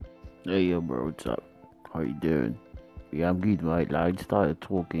Hey yo, bro, what's up? How you doing? Yeah, I'm good, mate. Like, I just started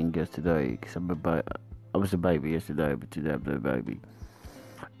talking yesterday because I was a baby yesterday, but today I'm no baby.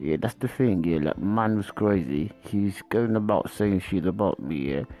 Yeah, that's the thing. Yeah, like man was crazy. He's going about saying shit about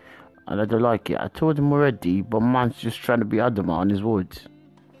me. Yeah, and I don't like it. I told him already, but man's just trying to be adamant on his words.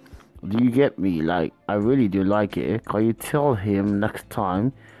 Do you get me? Like, I really do like it. Can you tell him next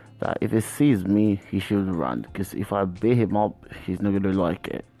time that if he sees me, he should run? Because if I beat him up, he's not gonna like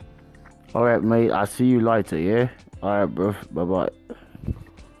it. Alright, mate. I'll see you later, yeah? Alright, bro. Bye bye.